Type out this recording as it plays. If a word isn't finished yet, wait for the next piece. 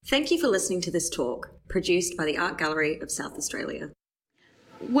Thank you for listening to this talk, produced by the Art Gallery of South Australia.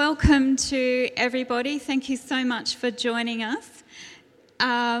 Welcome to everybody. Thank you so much for joining us.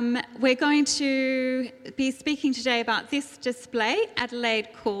 We're going to be speaking today about this display, Adelaide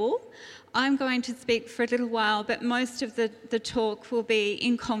Cool. I'm going to speak for a little while, but most of the talk will be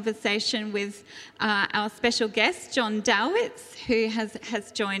in conversation with our special guest, John Dowitz, who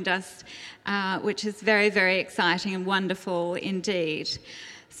has joined us, which is very, very exciting and wonderful indeed.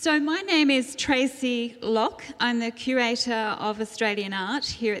 So my name is Tracy Locke. I'm the Curator of Australian Art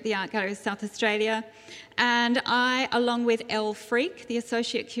here at the Art Gallery of South Australia, and I, along with Elle Freak, the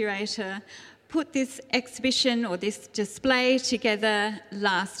Associate Curator, put this exhibition or this display together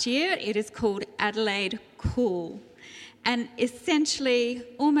last year. It is called Adelaide Cool. And essentially,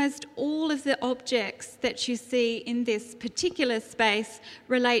 almost all of the objects that you see in this particular space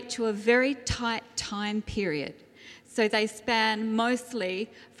relate to a very tight time period. So they span mostly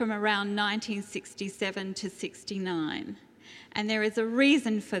from around 1967 to 69. And there is a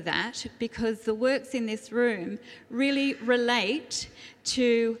reason for that, because the works in this room really relate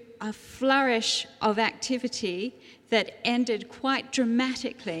to a flourish of activity that ended quite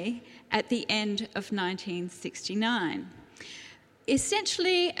dramatically at the end of 1969.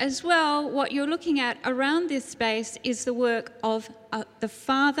 Essentially, as well, what you're looking at around this space is the work of the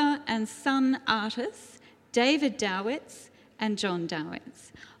father and son artists, David Dowitz and John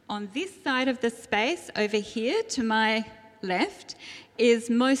Dowitz. On this side of the space, over here to my left, is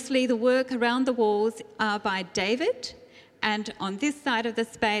mostly the work around the walls by David, and on this side of the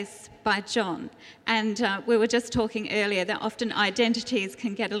space by John. And we were just talking earlier that often identities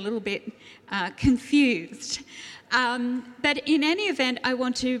can get a little bit confused. But in any event, I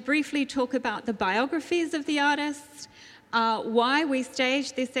want to briefly talk about the biographies of the artists, why we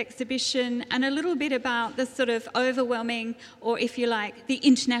staged this exhibition, and a little bit about the sort of overwhelming, or if you like, the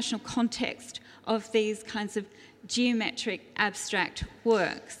international context of these kinds of geometric abstract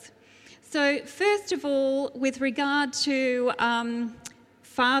works. So first of all, with regard to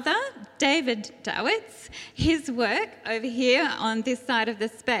father, David Dowitz, his work over here on this side of the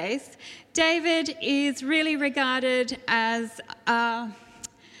space, David is really regarded as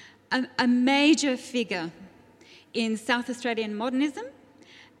a major figure in South Australian modernism,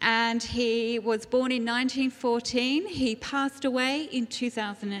 and he was born in 1914. He passed away in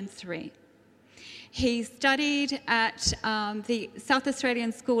 2003. He studied at the South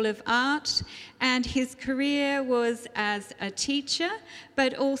Australian School of Art, and his career was as a teacher,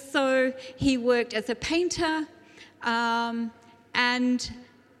 but also he worked as a painter and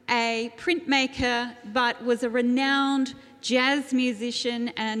a printmaker, but was a renowned jazz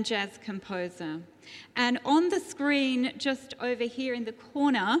musician and jazz composer. And on the screen, just over here in the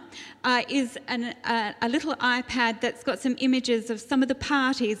corner, is a little iPad that's got some images of some of the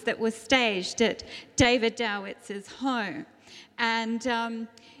parties that were staged at David Dowitz's home. And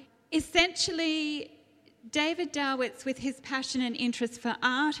essentially, David Dowitz, with his passion and interest for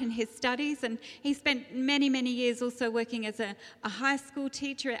art and his studies, and he spent many, many years also working as a high school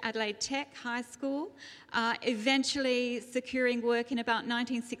teacher at Adelaide Tech High School, eventually securing work in about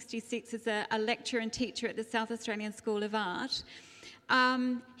 1966 as a lecturer and teacher at the South Australian School of Art.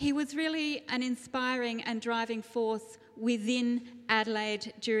 He was really an inspiring and driving force within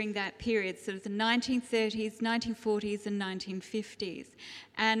Adelaide during that period, sort of the 1930s, 1940s and 1950s.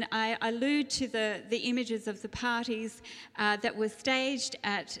 And I allude to the images of the parties that were staged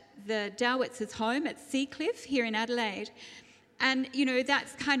at the Dowitz's home at Seacliff here in Adelaide. And, you know,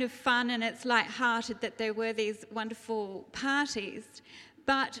 that's kind of fun and it's light-hearted that there were these wonderful parties.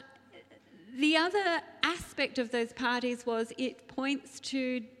 But the other aspect of those parties was it points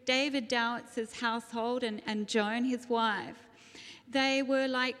to David Dowitz's household and Joan, his wife. They were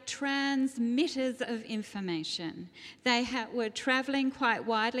like transmitters of information. They were travelling quite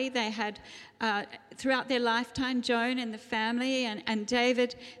widely. They had, throughout their lifetime, Joan and the family and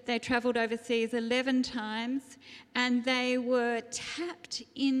David, they travelled overseas 11 times, and they were tapped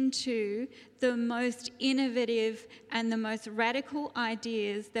into the most innovative and the most radical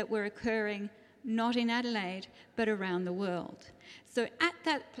ideas that were occurring not in Adelaide, but around the world. So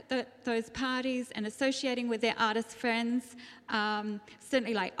at those parties and associating with their artist friends,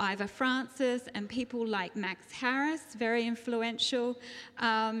 certainly like Ivor Francis and people like Max Harris, very influential,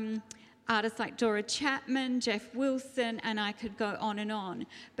 artists like Dora Chapman, Jeff Wilson, and I could go on and on.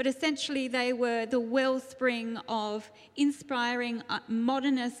 But essentially they were the wellspring of inspiring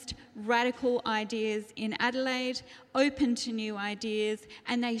modernist radical ideas in Adelaide, open to new ideas,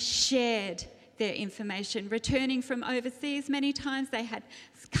 and they shared their information. Returning from overseas many times, they had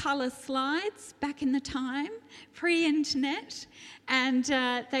colour slides back in the time, pre-internet, and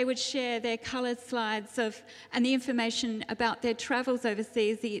they would share their coloured slides and the information about their travels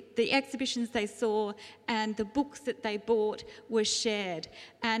overseas, the exhibitions they saw, and the books that they bought were shared.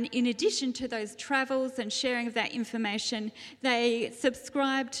 And in addition to those travels and sharing of that information, they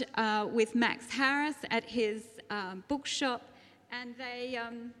subscribed with Max Harris at his bookshop, and they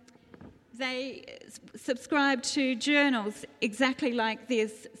subscribed to journals exactly like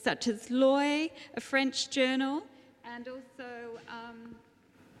this, such as L'Oeil, a French journal, and also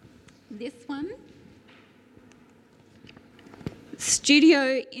this one,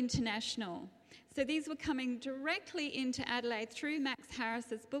 Studio International. So these were coming directly into Adelaide through Max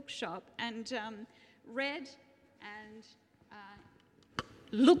Harris's bookshop and read and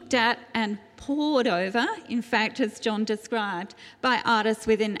looked at and pored over, in fact, as John described, by artists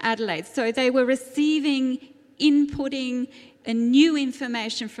within Adelaide. So they were receiving, inputting new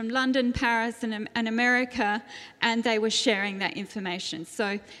information from London, Paris and America, and they were sharing that information.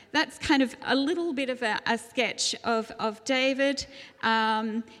 So that's kind of a little bit of a sketch of David.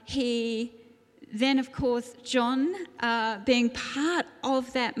 He then, of course, John, being part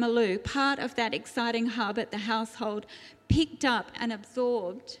of that milieu, part of that exciting hub at the household, picked up and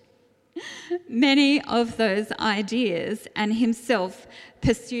absorbed many of those ideas and himself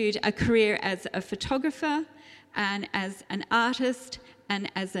pursued a career as a photographer and as an artist and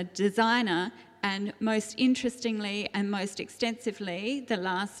as a designer, and most interestingly and most extensively, the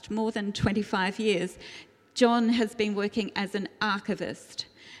last more than 25 years, John has been working as an archivist.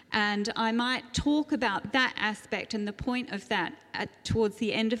 And I might talk about that aspect and the point of that towards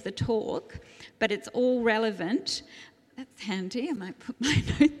the end of the talk, but it's all relevant. That's handy. I might put my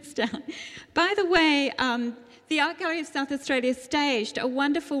notes down. By the way, the Art Gallery of South Australia staged a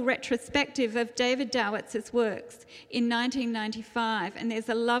wonderful retrospective of David Dawitz's works in 1995, and there's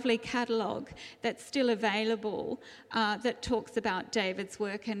a lovely catalogue that's still available that talks about David's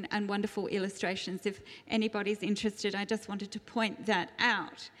work and wonderful illustrations. If anybody's interested, I just wanted to point that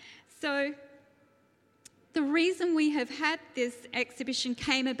out. So the reason we have had this exhibition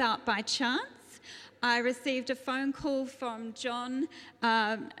came about by chance. I received a phone call from John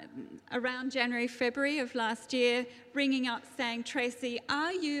around January, February of last year, ringing up saying, "Tracy,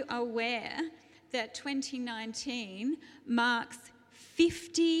 are you aware that 2019 marks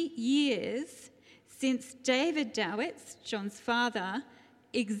 50 years since David Dawitz, John's father,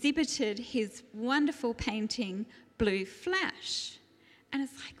 exhibited his wonderful painting, Blue Flash?" And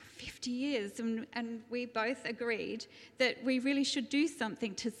it's like, 50 years, and we both agreed that we really should do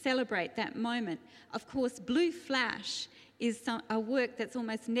something to celebrate that moment. Of course, Blue Flash is a work that's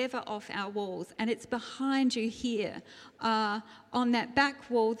almost never off our walls, and it's behind you here. On that back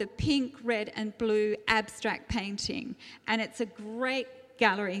wall, the pink, red and blue abstract painting, and it's a great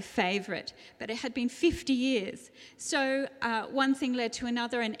gallery favourite, but it had been 50 years. So one thing led to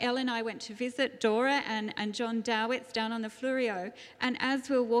another, and Elle and I went to visit Dora and John Dawitz down on the Fleurieu, and as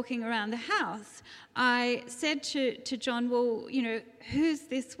we were walking around the house, I said to John, "Well, you know, who's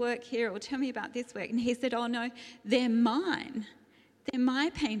this work here, or tell me about this work?" And he said, "Oh no, they're mine. They're my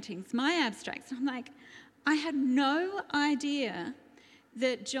paintings, my abstracts." And I'm like, I had no idea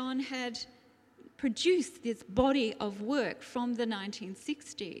that John had produced this body of work from the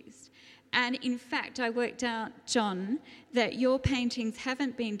 1960s. And in fact, I worked out, John, that your paintings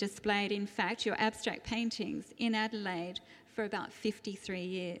haven't been displayed, in fact, your abstract paintings in Adelaide for about 53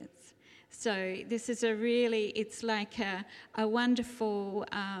 years. So this is it's like a wonderful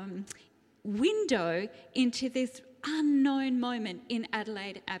window into this unknown moment in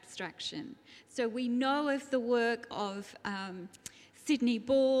Adelaide abstraction. So we know of the work of Sydney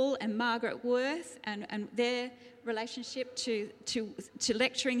Ball and Margaret Worth and their relationship to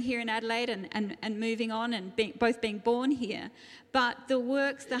lecturing here in Adelaide and moving on and both being born here. But the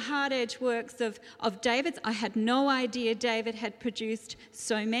works, the hard edge works of David's, I had no idea David had produced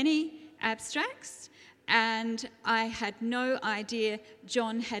so many abstracts, and I had no idea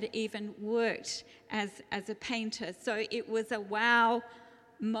John had even worked as a painter. So it was a wow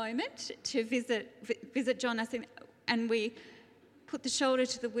moment to visit John, I think, and we put the shoulder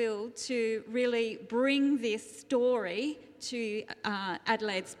to the wheel to really bring this story to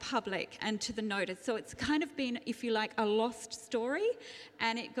Adelaide's public and to the notice. So it's kind of been, if you like, a lost story,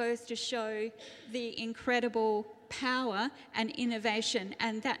 and it goes to show the incredible power and innovation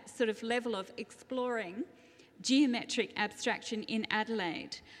and that sort of level of exploring geometric abstraction in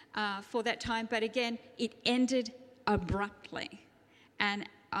Adelaide for that time. But again, it ended abruptly, and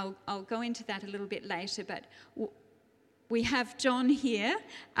I'll go into that a little bit later. But we have John here,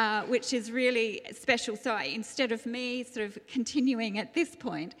 which is really special. So instead of me sort of continuing at this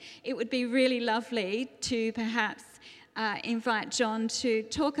point, it would be really lovely to perhaps invite John to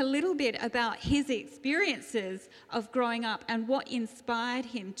talk a little bit about his experiences of growing up and what inspired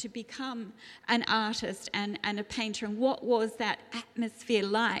him to become an artist and a painter, and what was that atmosphere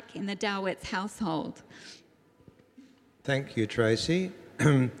like in the Dowitts household. Thank you, Tracy.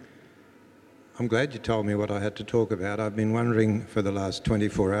 I'm glad you told me what I had to talk about. I've been wondering for the last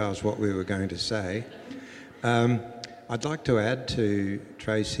 24 hours what we were going to say. I'd like to add to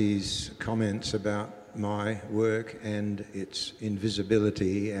Tracy's comments about my work and its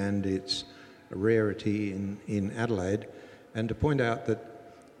invisibility and its rarity in Adelaide, and to point out that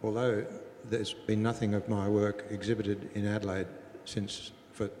although there's been nothing of my work exhibited in Adelaide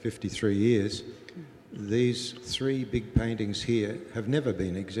for 53 years, these three big paintings here have never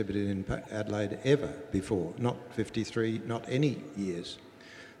been exhibited in Adelaide ever before, not 53, not any years.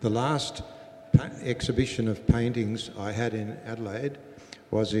 The last exhibition of paintings I had in Adelaide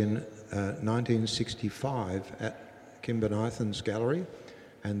was in 1965 at Kimber-Nython's gallery,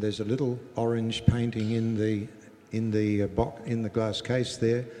 and there's a little orange painting in the glass case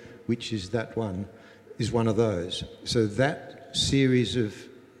there, which is that one, is one of those. So that series of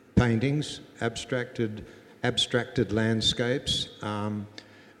paintings, abstracted landscapes,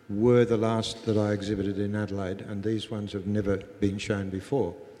 were the last that I exhibited in Adelaide, and these ones have never been shown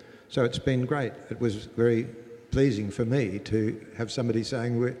before. So it's been great. It was very pleasing for me to have somebody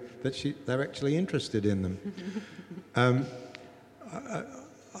saying that they're actually interested in them.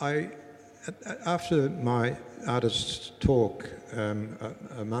 After my artist's talk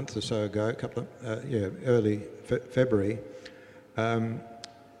a month or so ago, early February,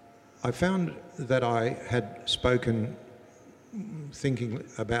 I found that I had spoken thinking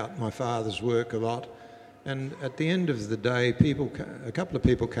about my father's work a lot, and at the end of the day, a couple of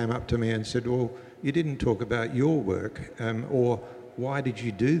people came up to me and said, "Well, you didn't talk about your work, or why did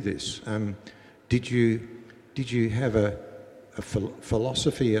you do this? Did you have a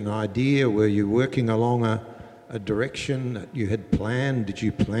philosophy, an idea? Were you working along a direction that you had planned? Did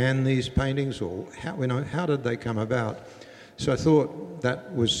you plan these paintings, or how did they come about?" So I thought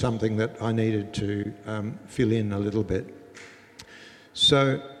that was something that I needed to fill in a little bit.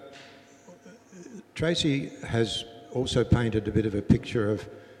 So Tracy has also painted a bit of a picture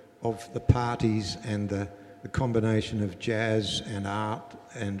of the parties and the combination of jazz and art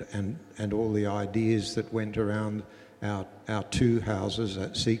and all the ideas that went around our two houses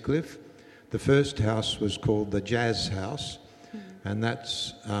at Seacliff. The first house was called the Jazz House, and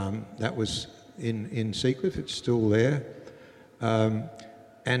that was in Seacliff. It's still there.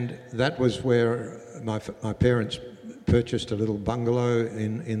 And that was where my parents purchased a little bungalow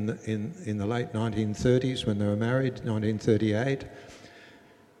in the late 1930s when they were married, 1938.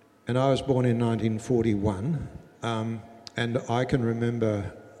 And I was born in 1941, and I can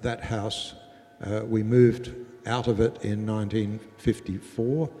remember that house. We moved out of it in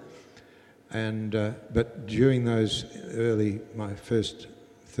 1954, but during those my first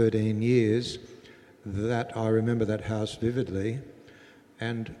 13 years, that I remember that house vividly.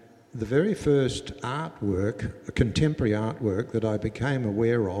 And the very first artwork, a contemporary artwork that I became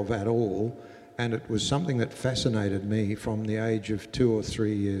aware of at all, and it was something that fascinated me from the age of 2 or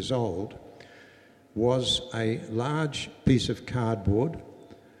 3 years old, was a large piece of cardboard,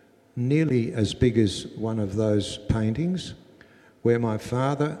 nearly as big as one of those paintings, where my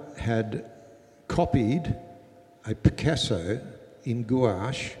father had copied a Picasso in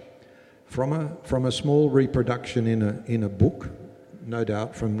gouache from a small reproduction in a book, no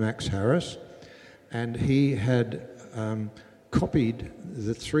doubt from Max Harris, and he had copied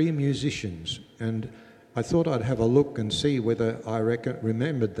the three musicians, and I thought I'd have a look and see whether I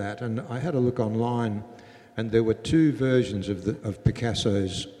remembered that, and I had a look online, and there were two versions of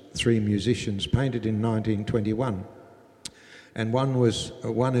Picasso's three musicians painted in 1921, and one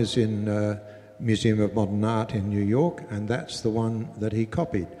is in Museum of Modern Art in New York, and that's the one that he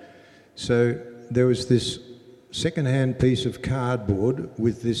copied. So there was this second-hand piece of cardboard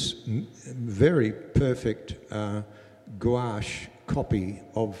with this very perfect gouache copy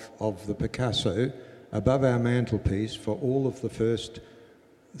of the Picasso above our mantelpiece for all of the first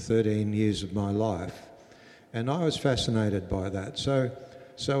 13 years of my life. And I was fascinated by that. So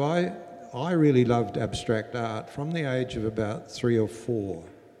I really loved abstract art from the age of about 3 or 4.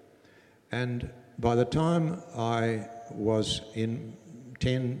 And by the time I was in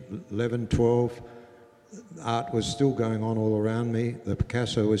 10, 11, 12, art was still going on all around me. The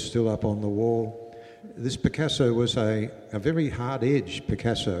Picasso was still up on the wall. This Picasso was a very hard-edged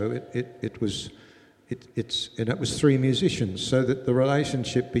Picasso. it was three musicians, so that the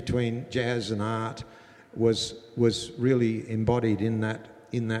relationship between jazz and art was really embodied in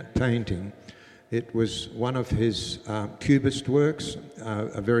that painting. It was one of his Cubist works,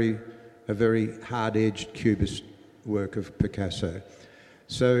 a very hard-edged Cubist work of Picasso.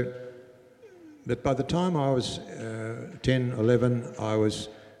 So, but by the time I was 10, 11, I was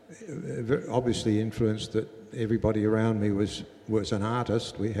obviously influenced that everybody around me was an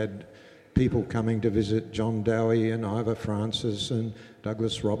artist. We had people coming to visit, John Dowie and Ivor Francis and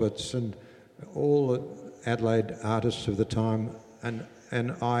Douglas Roberts and all the Adelaide artists of the time, and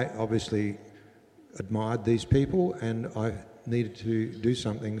I obviously admired these people, and I needed to do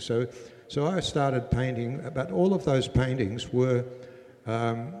something. So I started painting, but all of those paintings were,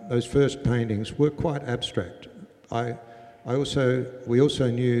 those first paintings were quite abstract. We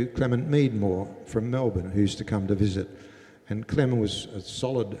also knew Clement Meadmore from Melbourne, who used to come to visit, and Clement was a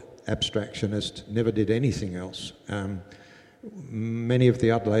solid abstractionist, never did anything else. Many of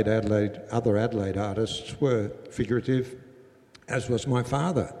the other Adelaide artists were figurative, as was my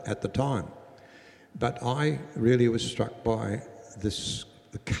father at the time. But I really was struck by the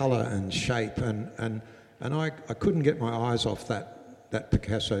colour and shape, and I couldn't get my eyes off that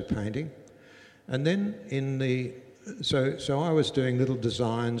Picasso painting. And then so I was doing little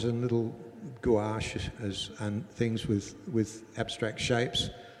designs and little gouache and things with abstract shapes.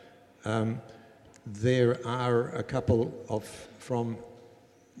 There are a couple from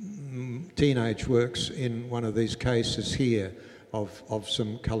teenage works in one of these cases here of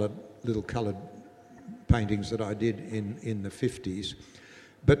some little coloured paintings that I did in the 50s.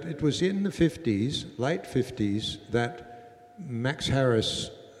 But it was in the 50s, late 50s, that Max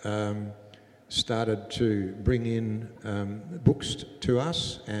Harris started to bring in books to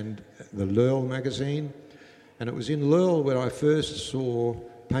us, and the L'Oeil magazine. And it was in L'Oeil where I first saw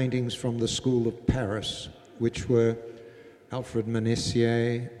paintings from the School of Paris, which were Alfred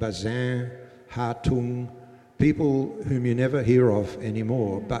Manessier, Bazin, Hartung, people whom you never hear of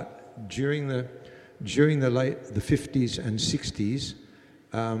anymore. But during the 50s and 60s,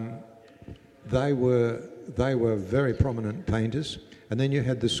 they were very prominent painters. And then you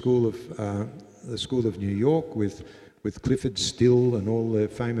had the School of New York with Clifford Still and all the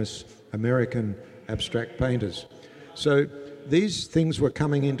famous American abstract painters. So these things were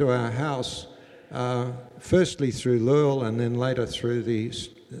coming into our house, firstly through L'Oeil and then later through the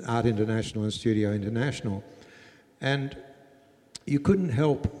Art International and Studio International. And you couldn't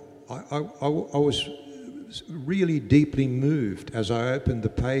help, I was really deeply moved as I opened the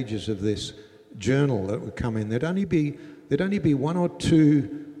pages of this journal that would come in. There'd only be one or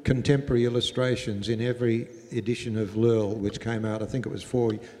two contemporary illustrations in every edition of L'Oeil, which came out, I think it was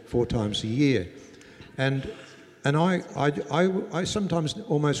four times a year. And I sometimes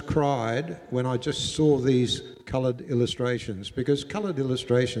almost cried when I just saw these coloured illustrations, because coloured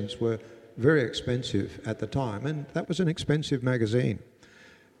illustrations were very expensive at the time, and that was an expensive magazine.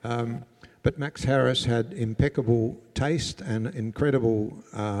 But Max Harris had impeccable taste and incredible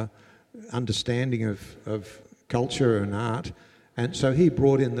understanding of culture and art, and so he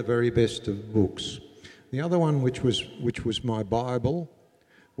brought in the very best of books. The other one, which was my Bible,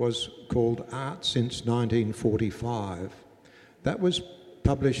 was called Art Since 1945. That was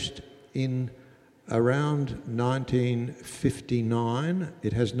published in around 1959.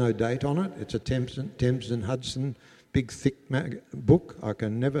 It has no date on it. It's a Thames and Hudson big thick book. I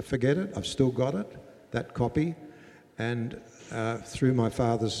can never forget it. I've still got it, that copy. And through my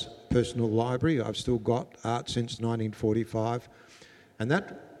father's personal library, I've still got Art Since 1945. And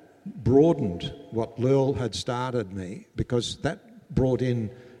that broadened what L'Oeil had started me, because that brought in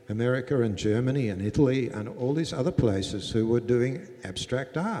America and Germany and Italy and all these other places who were doing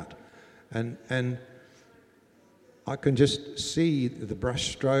abstract art. And I can just see the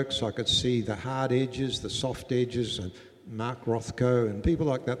brush strokes, I could see the hard edges, the soft edges, and Mark Rothko and people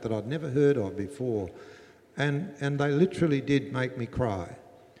like that I'd never heard of before. And they literally did make me cry.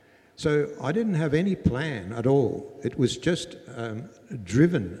 So I didn't have any plan at all. It was just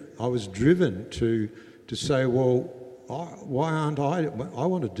driven. I was driven to say, well, why aren't I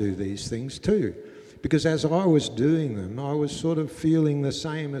want to do these things too. Because as I was doing them, I was sort of feeling the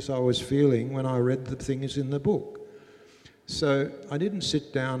same as I was feeling when I read the things in the book. So I didn't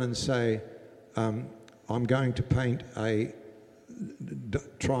sit down and say, I'm going to paint a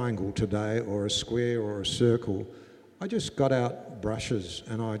triangle today, or a square, or a circle. I just got out brushes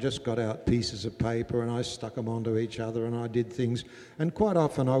and I just got out pieces of paper and I stuck them onto each other and I did things. And quite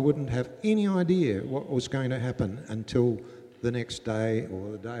often I wouldn't have any idea what was going to happen until the next day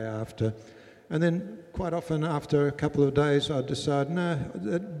or the day after. And then quite often after a couple of days I'd decide, no,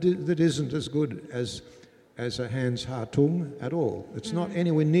 that isn't as good as a Hans Hartung at all. It's not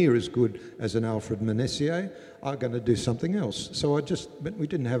anywhere near as good as an Alfred Manessier. I'm going to do something else. So but we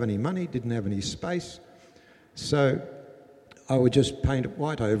didn't have any money, didn't have any space. So I would just paint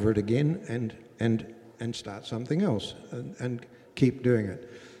white over it again and start something else and keep doing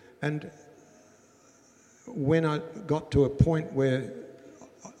it. And when I got to a point where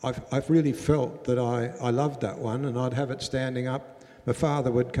I've really felt that I loved that one, and I'd have it standing up, my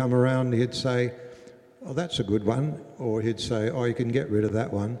father would come around and he'd say, "Oh, that's a good one," or he'd say, "Oh, you can get rid of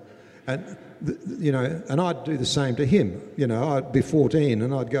that one," and and I'd do the same to him. I'd be 14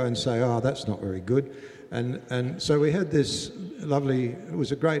 and I'd go and say, "Oh, that's not very good," and so we had this lovely. It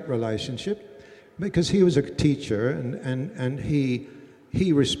was a great relationship because he was a teacher and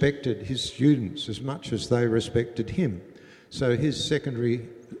he respected his students as much as they respected him. So his secondary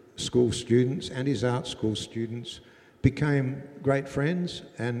school students and his art school students became great friends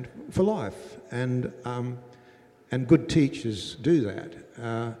and for life, and good teachers do that.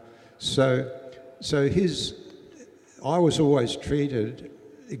 I was always treated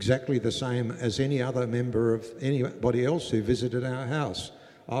exactly the same as any other member of anybody else who visited our house.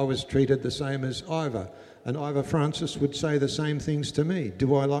 I was treated the same as Ivor, and Ivor Francis would say the same things to me.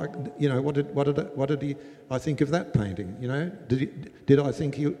 Do I like, what did I think of that painting? Did I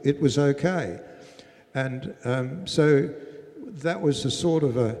think it was okay? And so that was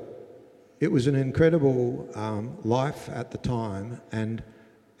it was an incredible life at the time, and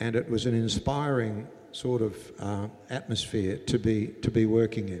it was an inspiring sort of atmosphere to be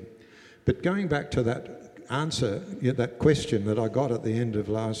working in. But going back to that answer, that question that I got at the end of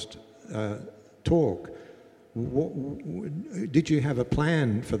last talk, did you have a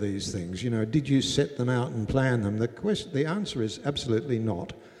plan for these things? Did you set them out and plan them? The answer is absolutely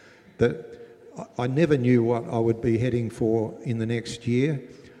not. That I never knew what I would be heading for in the next year.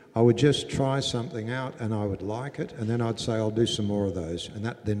 I would just try something out and I would like it, and then I'd say I'll do some more of those, and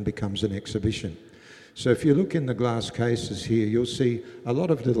that then becomes an exhibition. So if you look in the glass cases here, you'll see a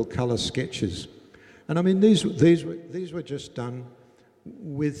lot of little colour sketches. And I mean, these were just done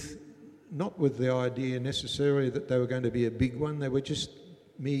not with the idea necessarily that they were going to be a big one. They were just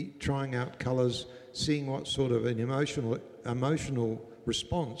me trying out colours, seeing what sort of an emotional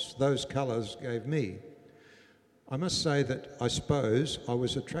response those colours gave me. I must say that I suppose I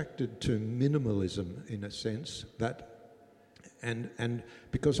was attracted to minimalism in a sense, and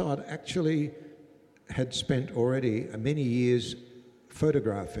because I'd actually had spent already many years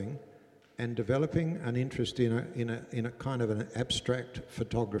photographing and developing an interest in a kind of an abstract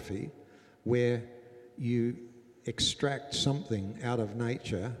photography where you extract something out of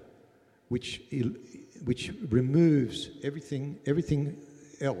nature which removes everything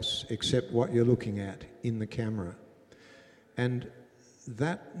else except what you're looking at in the camera. And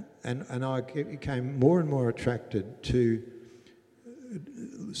I became more and more attracted to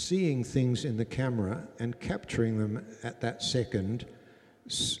seeing things in the camera and capturing them at that second,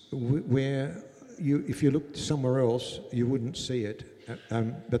 where if you looked somewhere else, you wouldn't see it.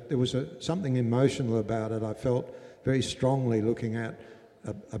 But there was something emotional about it. I felt very strongly looking at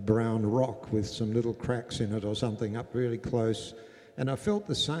a brown rock with some little cracks in it or something up really close. And I felt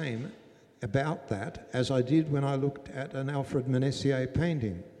the same about that as I did when I looked at an Alfred Manessier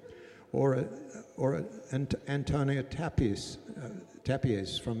painting or Antonio Tapies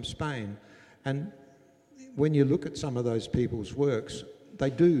from Spain. And when you look at some of those people's works, they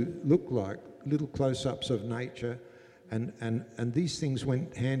do look like little close-ups of nature, and these things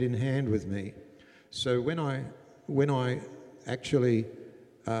went hand in hand with me. So when I actually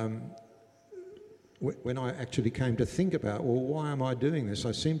came to think about, well, why am I doing this?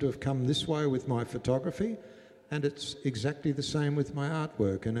 I seem to have come this way with my photography, and it's exactly the same with my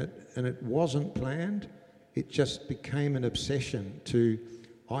artwork. And it wasn't planned. It just became an obsession to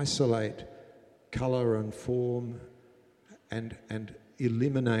isolate colour and form and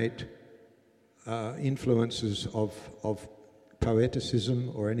eliminate influences of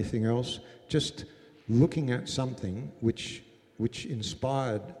poeticism or anything else. Just looking at something which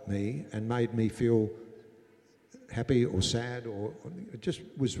inspired me and made me feel happy or sad, or it just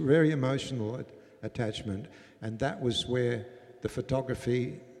was very emotional attachment. And that was where the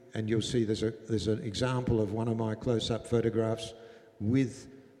photography, and you'll see there's an example of one of my close-up photographs with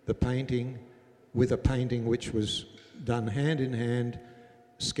the painting, with a painting which was done hand in hand,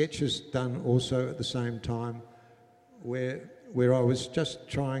 sketches done also at the same time, where I was just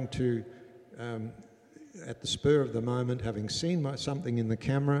trying to, at the spur of the moment, having seen something in the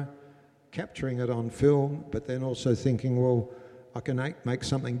camera, capturing it on film, but then also thinking, well, I can make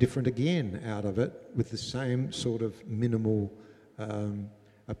something different again out of it with the same sort of minimal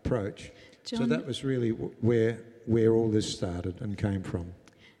approach. John, so that was really where all this started and came from.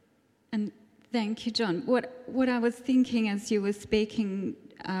 And thank you, John. What I was thinking as you were speaking,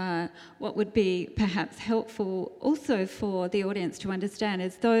 what would be perhaps helpful also for the audience to understand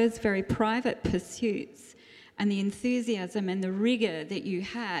is those very private pursuits and the enthusiasm and the rigour that you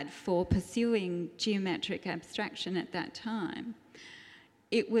had for pursuing geometric abstraction at that time.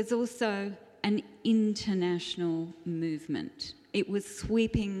 It was also an international movement. It was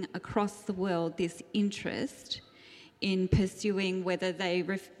sweeping across the world this interest in pursuing whether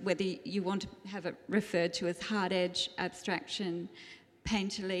you want to have it referred to as hard edge abstraction,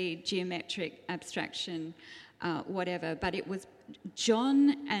 painterly geometric abstraction, whatever. But it was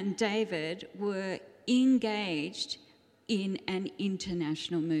John and David were engaged in an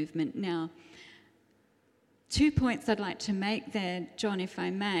international movement. Now, 2 points I'd like to make there, John, if I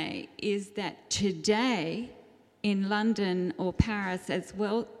may, is that today in London or Paris as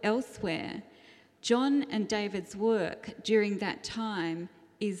well elsewhere, John and David's work during that time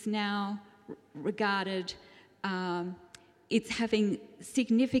is now regarded, it's having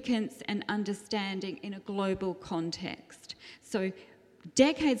significance and understanding in a global context. So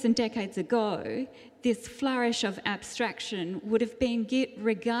decades and decades ago, this flourish of abstraction would have been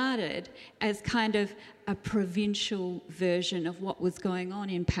regarded as kind of a provincial version of what was going on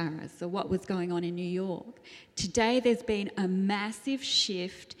in Paris or what was going on in New York. Today, there's been a massive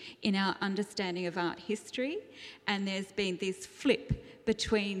shift in our understanding of art history, and there's been this flip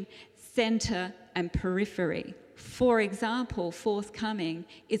between centre and periphery. For example, forthcoming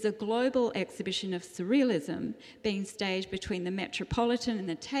is a global exhibition of surrealism being staged between the Metropolitan and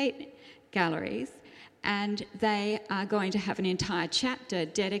the Tate galleries, and they are going to have an entire chapter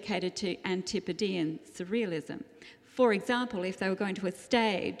dedicated to Antipodean surrealism. For example, if they were going to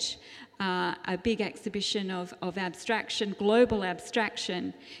stage a big exhibition of abstraction, global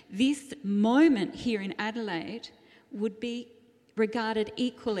abstraction, this moment here in Adelaide would be regarded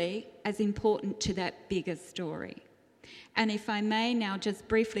equally as important to that bigger story. And if I may now just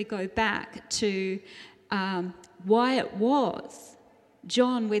briefly go back to why it was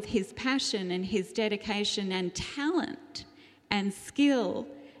John, with his passion and his dedication and talent and skill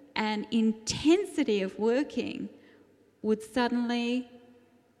and intensity of working, would suddenly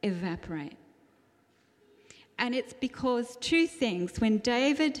evaporate. And it's because two things. When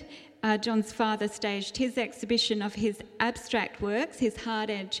David, John's father, staged his exhibition of his abstract works, his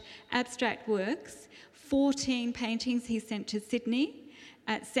hard-edge abstract works, 14 paintings he sent to Sydney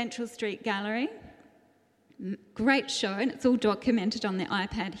at Central Street Gallery. Great show, and it's all documented on the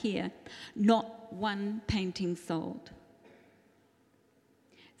iPad here. Not one painting sold.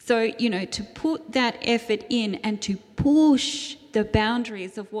 So, to put that effort in and to push the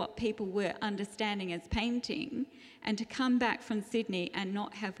boundaries of what people were understanding as painting, and to come back from Sydney and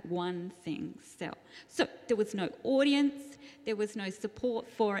not have one thing sell. So there was no audience, there was no support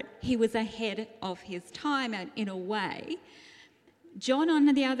for it. He was ahead of his time in a way. John, on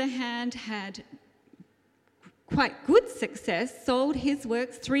the other hand, had quite good success, sold his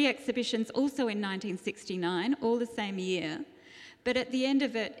works, 3 exhibitions also in 1969, all the same year. But at the end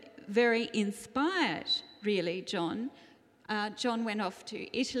of it, very inspired, really, John. John went off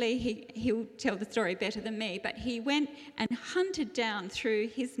to Italy. He'll tell the story better than me, but he went and hunted down through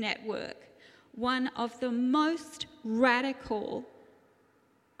his network one of the most radical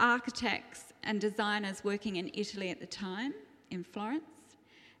architects and designers working in Italy at the time, in Florence,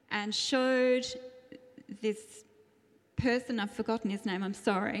 and showed this person, I've forgotten his name, I'm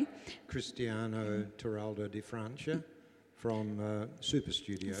sorry. Cristiano Tiraldo di Francia from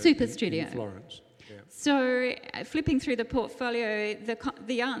Superstudio in Florence. Yeah. So flipping through the portfolio,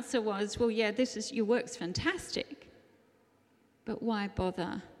 the answer was, well, yeah, your work's fantastic, but why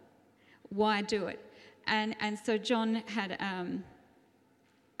bother? Why do it? And so John had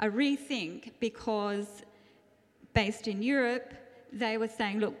a rethink, because based in Europe, they were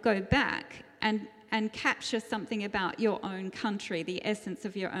saying, look, go back and capture something about your own country, the essence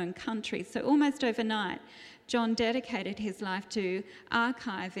of your own country. So almost overnight, John dedicated his life to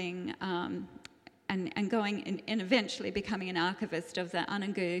archiving and going and eventually becoming an archivist of the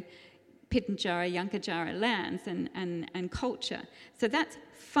Anangu, Pitjantjatjara, Yankunytjatjara lands and culture. So that's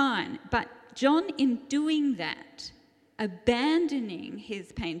fine. But John, in doing that, abandoning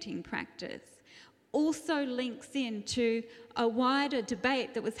his painting practice, also links into a wider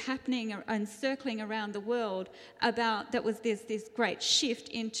debate that was happening and circling around the world about that was this great shift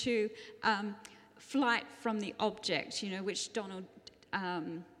into flight from the object, which Donald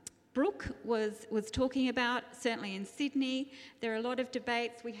Brooke was talking about, certainly in Sydney. There are a lot of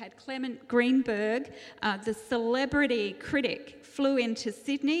debates. We had Clement Greenberg, the celebrity critic, flew into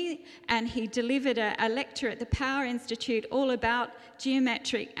Sydney and he delivered a lecture at the Power Institute all about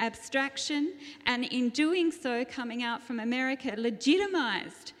geometric abstraction, and in doing so, coming out from America,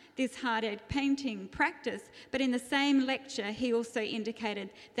 legitimised this hard-edge painting practice, but in the same lecture he also indicated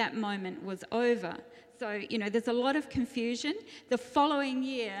that moment was over. So, there's a lot of confusion. The following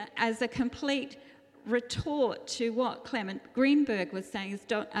year, as a complete retort to what Clement Greenberg was saying, is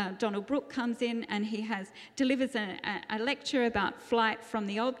Donald Brooke comes in and he delivers a lecture about flight from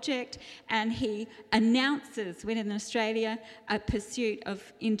the object, and he announces within Australia a pursuit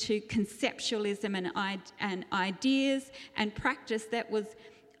into conceptualism and ideas and practice that was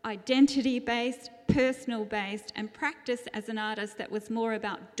identity-based, personal-based, and practice as an artist that was more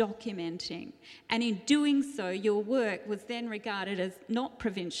about documenting. And in doing so, your work was then regarded as not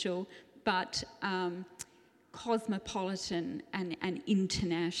provincial, but cosmopolitan and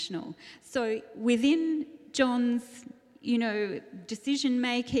international. So within John's,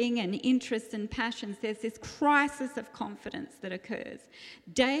 decision-making and interests and passions, there's this crisis of confidence that occurs.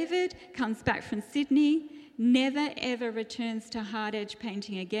 David comes back from Sydney, never ever returns to hard edge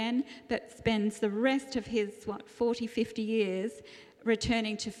painting again, but spends the rest of his 40, 50 years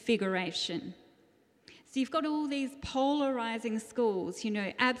returning to figuration. So you've got all these polarising schools,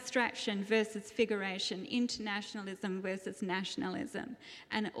 abstraction versus figuration, internationalism versus nationalism,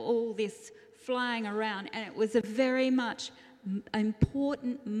 and all this flying around. And it was a very much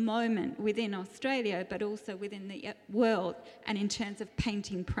important moment within Australia, but also within the world, and in terms of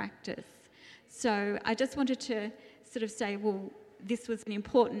painting practice. So I just wanted to sort of say, well, this was an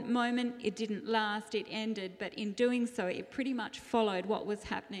important moment. It didn't last, it ended, but in doing so, it pretty much followed what was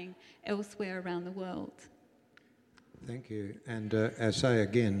happening elsewhere around the world. Thank you. And I say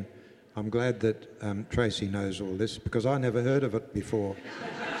again, I'm glad that Tracy knows all this, because I never heard of it before.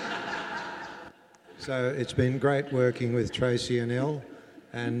 So it's been great working with Tracy and Elle,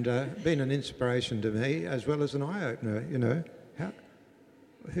 and been an inspiration to me as well as an eye-opener,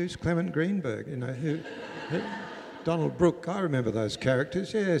 Who's Clement Greenberg? Who Donald Brooke, I remember those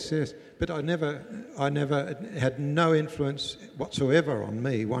characters, yes. But I never had no influence whatsoever on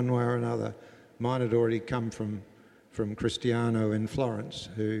me, one way or another. Mine had already come from Cristiano in Florence,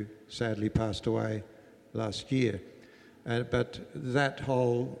 who sadly passed away last year. But that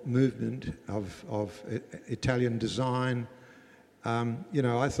whole movement of Italian design,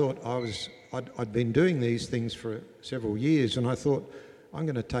 I thought I'd been doing these things for several years, and I thought, I'm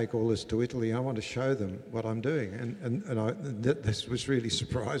going to take all this to Italy. I want to show them what I'm doing. And this was really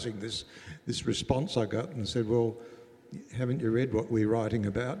surprising, this response I got, and said, well, haven't you read what we're writing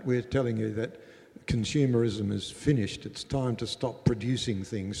about? We're telling you that consumerism is finished. It's time to stop producing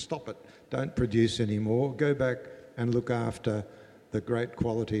things. Stop it. Don't produce anymore. Go back and look after the great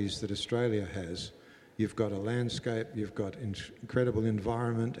qualities that Australia has. You've got a landscape, you've got incredible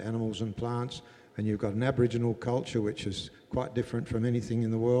environment, animals and plants, and you've got an Aboriginal culture which is quite different from anything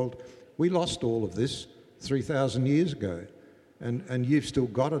in the world. We lost all of this 3,000 years ago, and you've still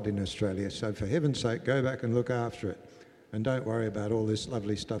got it in Australia. So for heaven's sake, go back and look after it. And don't worry about all this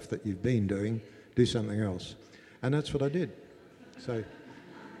lovely stuff that you've been doing. Do something else. And that's what I did. So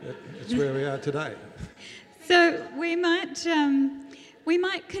that's where we are today. So we might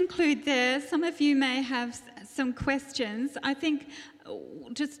conclude there. Some of you may have some questions. I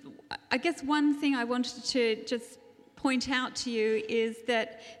guess one thing I wanted to just point out to you is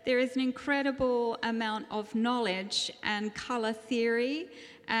that there is an incredible amount of knowledge and colour theory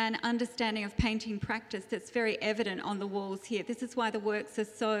and understanding of painting practice that's very evident on the walls here. This is why the works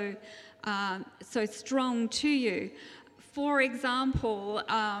are so strong to you. For example,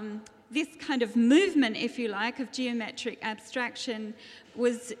 this kind of movement, if you like, of geometric abstraction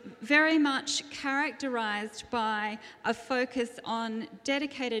was very much characterised by a focus on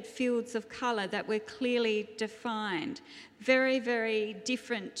dedicated fields of colour that were clearly defined. Very, very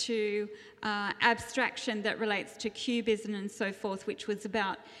different to abstraction that relates to cubism and so forth, which was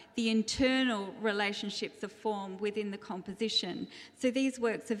about the internal relationships of form within the composition. So these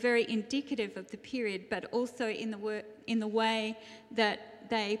works are very indicative of the period, but also in the way that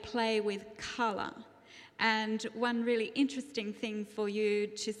they play with colour. And one really interesting thing for you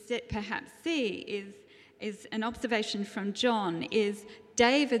to perhaps see is an observation from John, is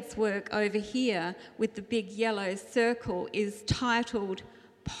David's work over here with the big yellow circle is titled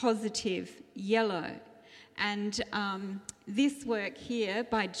Positive Yellow. And This work here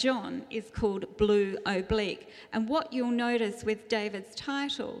by John is called Blue Oblique. And what you'll notice with David's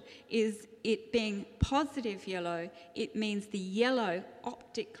title is it being positive yellow, it means the yellow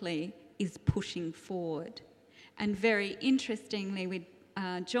optically is pushing forward. And very interestingly, with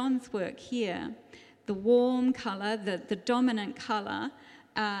John's work here, the warm colour, the dominant colour,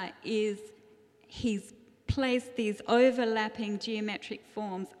 is he's placed these overlapping geometric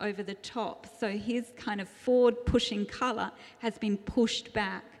forms over the top. So his kind of forward pushing colour has been pushed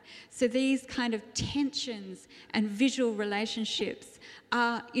back. So these kind of tensions and visual relationships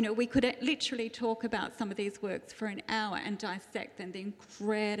are, we could literally talk about some of these works for an hour and dissect them. They're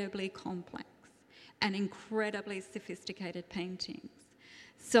incredibly complex and incredibly sophisticated paintings.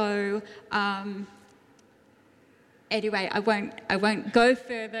 So anyway, I won't go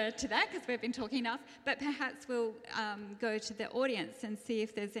further to that because we've been talking enough, but perhaps we'll go to the audience and see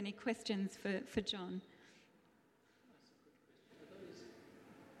if there's any questions for John.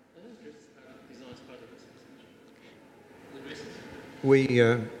 We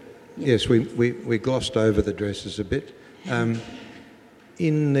glossed over the dresses a bit.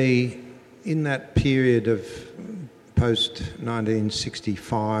 In that period of post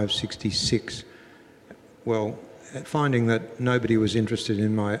 1965, 66, finding that nobody was interested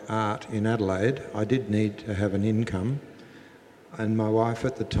in my art in Adelaide, I did need to have an income, and my wife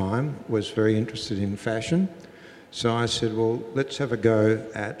at the time was very interested in fashion, so I said, well, let's have a go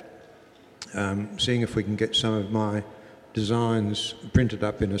at seeing if we can get some of my designs printed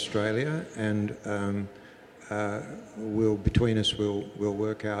up in Australia, and between us we'll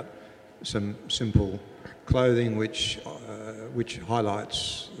work out some simple clothing which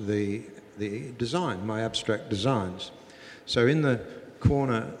highlights the design, my abstract designs. So in the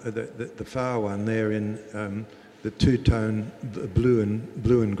corner, the far one there, in the two-tone blue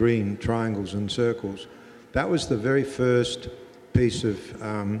and green triangles and circles, that was the very first piece of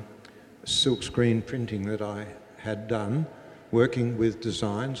silkscreen printing that I had done, working with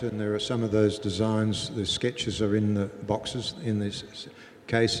designs, and there are some of those designs, the sketches are in the boxes in these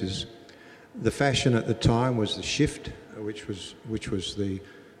cases. The fashion at the time was the shift, which was the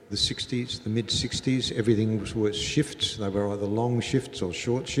 60s, the mid-60s. Everything was shifts. They were either long shifts or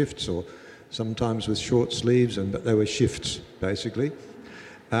short shifts, or sometimes with short sleeves, but they were shifts, basically.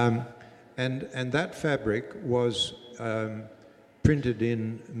 And that fabric was printed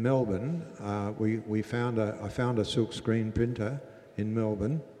in Melbourne. I found a silk screen printer in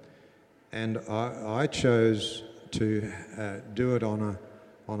Melbourne, and I chose to do it on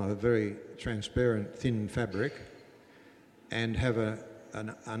a very transparent, thin fabric, and have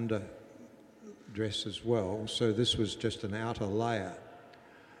an under dress as well. So this was just an outer layer,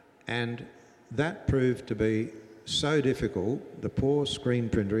 and that proved to be so difficult. The poor screen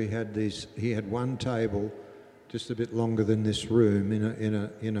printer, he had one table just a bit longer than this room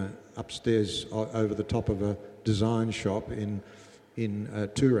in a upstairs over the top of a design shop in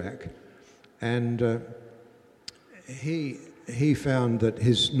Toorak, and he found that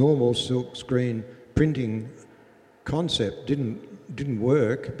his normal silk screen printing concept didn't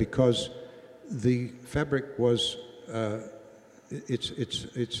work, because the fabric was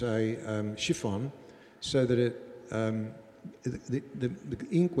it's a chiffon, so that the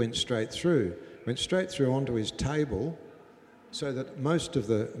ink went straight through onto his table, so that most of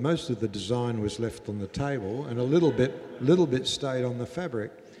the design was left on the table, and a little bit stayed on the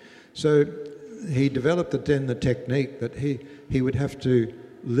fabric. So he developed the technique that he would have to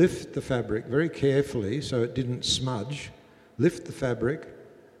lift the fabric very carefully so it didn't smudge, lift the fabric,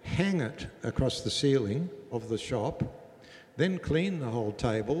 hang it across the ceiling of the shop, then clean the whole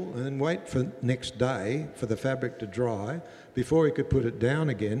table, and then wait for next day for the fabric to dry before he could put it down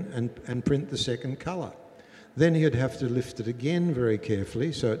again and print the second colour. Then he'd have to lift it again very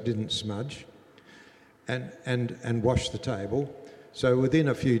carefully so it didn't smudge, and wash the table. So within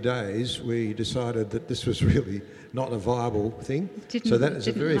a few days, we decided that this was really not a viable thing. So that is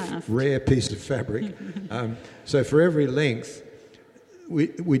a very rare piece of fabric. So for every length,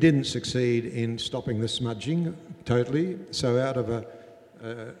 we didn't succeed in stopping the smudging totally. So out of a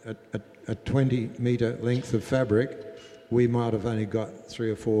 20-metre length of fabric, we might have only got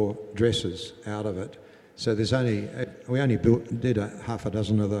 3 or 4 dresses out of it. So we only did half a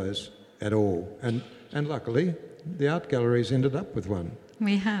dozen of those at all, and luckily the art galleries ended up with one.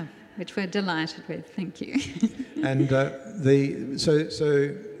 We have, which we're delighted with. Thank you. And the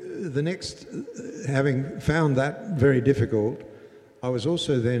next, having found that very difficult, I was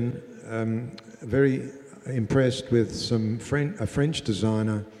also then very impressed with a French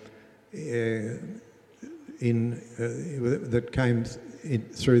designer that came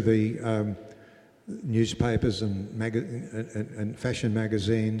through the newspapers and fashion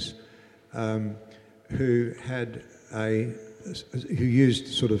magazines, who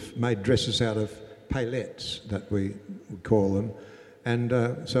made dresses out of palettes, that we would call them. And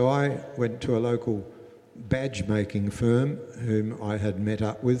so I went to a local badge making firm whom I had met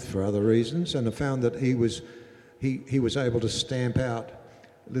up with for other reasons, and I found that he was able to stamp out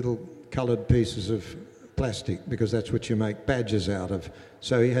little coloured pieces of plastic, because that's what you make badges out of.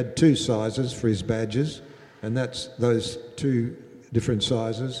 So he had 2 sizes for his badges, and that's those 2 different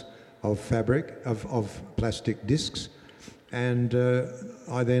sizes of fabric, of plastic discs. And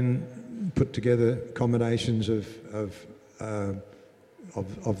I then put together combinations of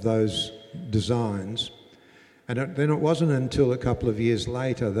those designs. And then it wasn't until a couple of years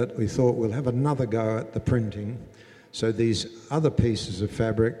later that we thought we'll have another go at the printing. So these other pieces of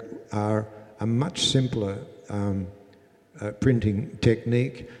fabric are a much simpler printing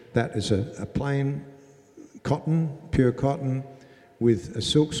technique. That is a plain cotton, pure cotton, with a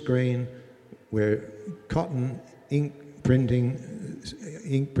silk screen where cotton ink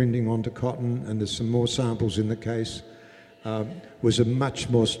printing onto cotton, and there's some more samples in the case, was a much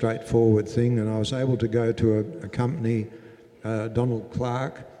more straightforward thing. And I was able to go to a company, Donald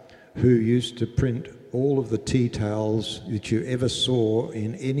Clark, who used to print all of the tea towels that you ever saw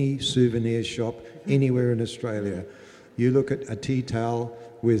in any souvenir shop anywhere in Australia. You look at a tea towel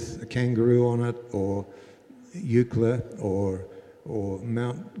with a kangaroo on it, or Eucla, or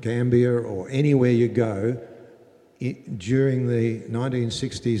Mount Gambier, or anywhere you go, during the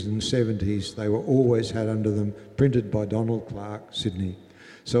 1960s and 70s, they were always had under them, printed by Donald Clark, Sydney.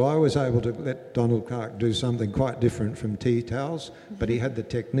 So I was able to let Donald Clark do something quite different from tea towels, but he had the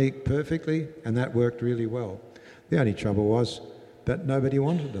technique perfectly, and that worked really well. The only trouble was that nobody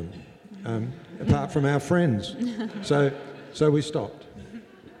wanted them, apart from our friends. So we stopped.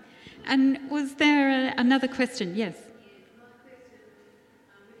 And was there another question? Yes.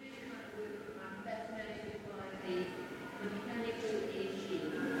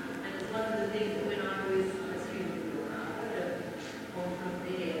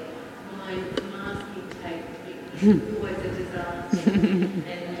 Always a disaster, and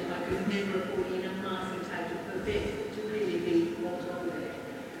I could never afford enough masking tape to really be what's on there.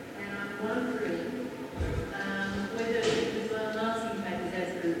 And I'm wondering whether, because masking tape is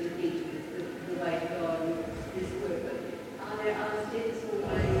absolutely key to the way to go with this work, but are there other steps or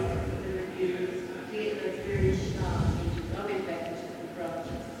ways for the reviewers to get those very sharp edges? I went back into the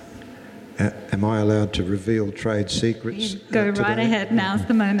branches. Am I allowed to reveal trade secrets? Go right ahead, now's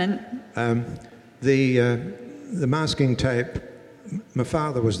the moment. The masking tape, my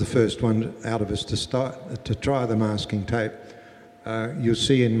father was the first one out of us to try the masking tape. You'll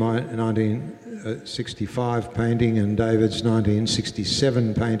see in my 1965 painting and David's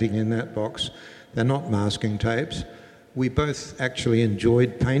 1967 painting in that box, they're not masking tapes. We both actually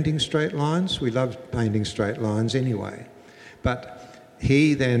enjoyed painting straight lines. We loved painting straight lines anyway. But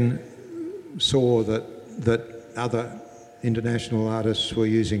he then saw that other international artists were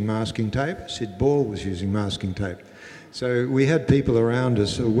using masking tape. Sid Ball was using masking tape. So we had people around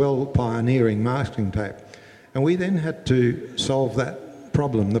us who were well pioneering masking tape. And we then had to solve that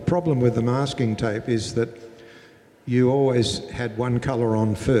problem. The problem with the masking tape is that you always had one colour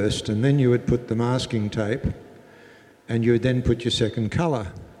on first, and then you would put the masking tape, and you would then put your second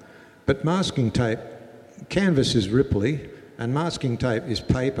colour. But masking tape, canvas is Ripley, and masking tape is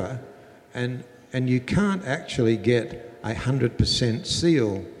paper, and you can't actually get 100%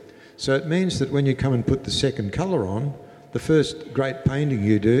 seal. So it means that when you come and put the second colour on, the first great painting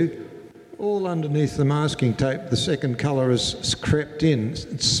you do, all underneath the masking tape, the second colour is crept in,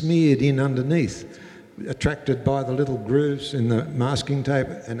 smeared in underneath, attracted by the little grooves in the masking tape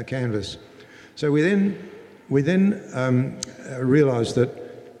and the canvas. So we then realised that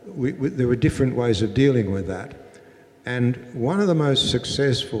there were different ways of dealing with that. And one of the most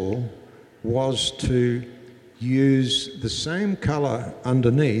successful was to use the same colour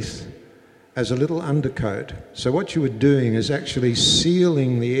underneath as a little undercoat. So what you were doing is actually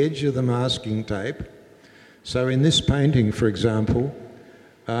sealing the edge of the masking tape. So in this painting, for example,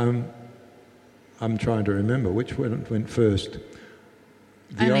 I'm trying to remember which one went first.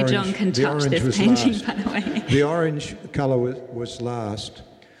 Only John can touch this painting, by the way. The orange colour was last.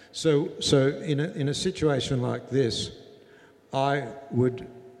 So in a situation like this, I would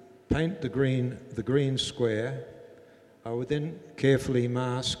paint the green square. I would then carefully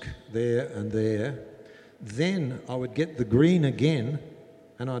mask there and there. Then I would get the green again,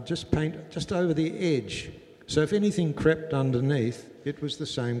 and I'd just paint just over the edge. So if anything crept underneath, it was the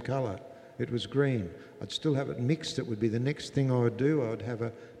same colour. it was green. I'd still have it mixed. It would be the next thing I would do. I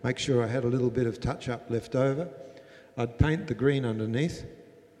would make sure I had a little bit of touch-up left over. I'd paint the green underneath.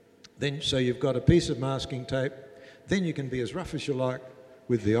 Then, so you've got a piece of masking tape. Then you can be as rough as you like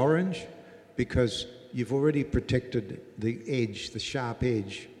with the orange, because you've already protected the edge, the sharp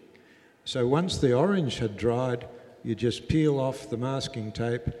edge. So once the orange had dried, you just peel off the masking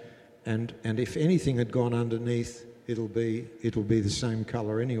tape, and if anything had gone underneath, it'll be the same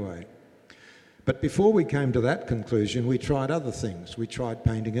colour anyway. But before we came to that conclusion, we tried other things. We tried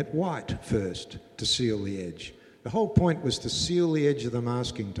painting it white first to seal the edge. The whole point was to seal the edge of the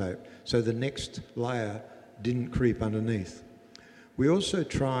masking tape so the next layer didn't creep underneath. We also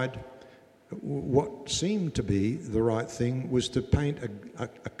tried, what seemed to be the right thing was to paint a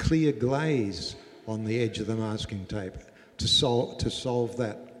clear glaze on the edge of the masking tape to solve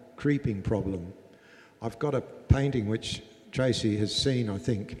that creeping problem. I've got a painting which Tracy has seen, I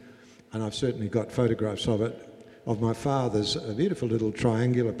think, and I've certainly got photographs of it, of my father's, a beautiful little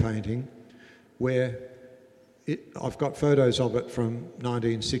triangular painting where I've got photos of it from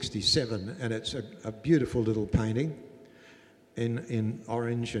 1967, and it's a beautiful little painting in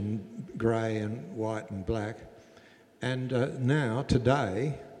orange and grey and white and black. And now,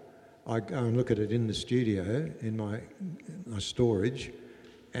 today, I go and look at it in the studio, in my storage,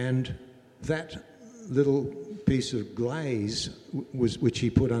 and that little piece of glaze which he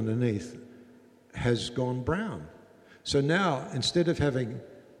put underneath has gone brown. So now, instead of having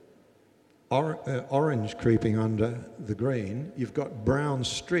orange creeping under the green, you've got brown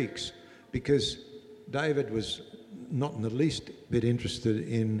streaks, because David was not in the least bit interested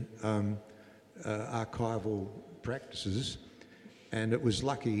in archival practices, and it was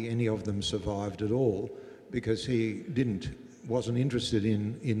lucky any of them survived at all, because he wasn't interested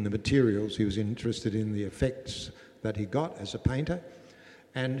in the materials. He was interested in the effects that he got as a painter,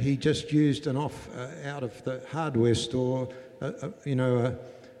 and he just used out of the hardware store,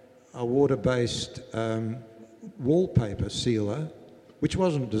 a water-based wallpaper sealer, which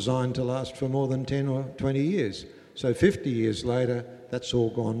wasn't designed to last for more than 10 or 20 years. So 50 years later, that's all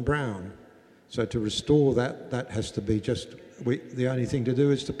gone brown. So to restore that has to be the only thing to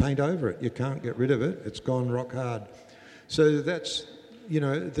do is to paint over it. You can't get rid of it. It's gone rock hard. So that's,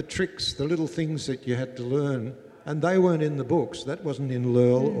 the tricks, the little things that you had to learn, and they weren't in the books. That wasn't in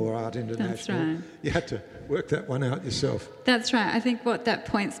Lurl or Art International. That's right. You had to work that one out yourself. That's right. I think what that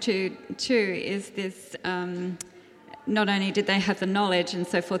points to too is this, not only did they have the knowledge and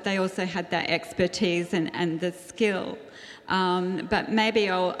so forth, they also had that expertise and the skill. But maybe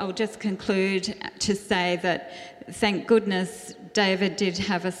I'll just conclude to say that thank goodness David did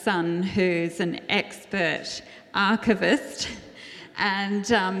have a son who's an expert archivist, and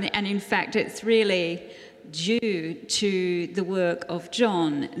in fact it's really due to the work of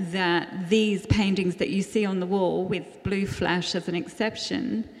John that these paintings that you see on the wall, with Blue Flash as an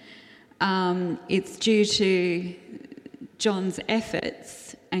exception, it's due to John's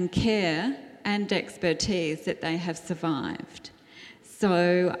efforts and care and expertise that they have survived.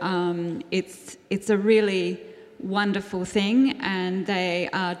 So it's a really wonderful thing, and they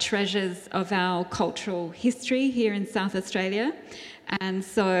are treasures of our cultural history here in South Australia. And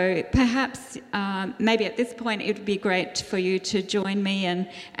so perhaps maybe at this point it would be great for you to join me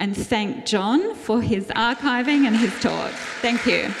and thank John for his archiving and his talk. Thank you.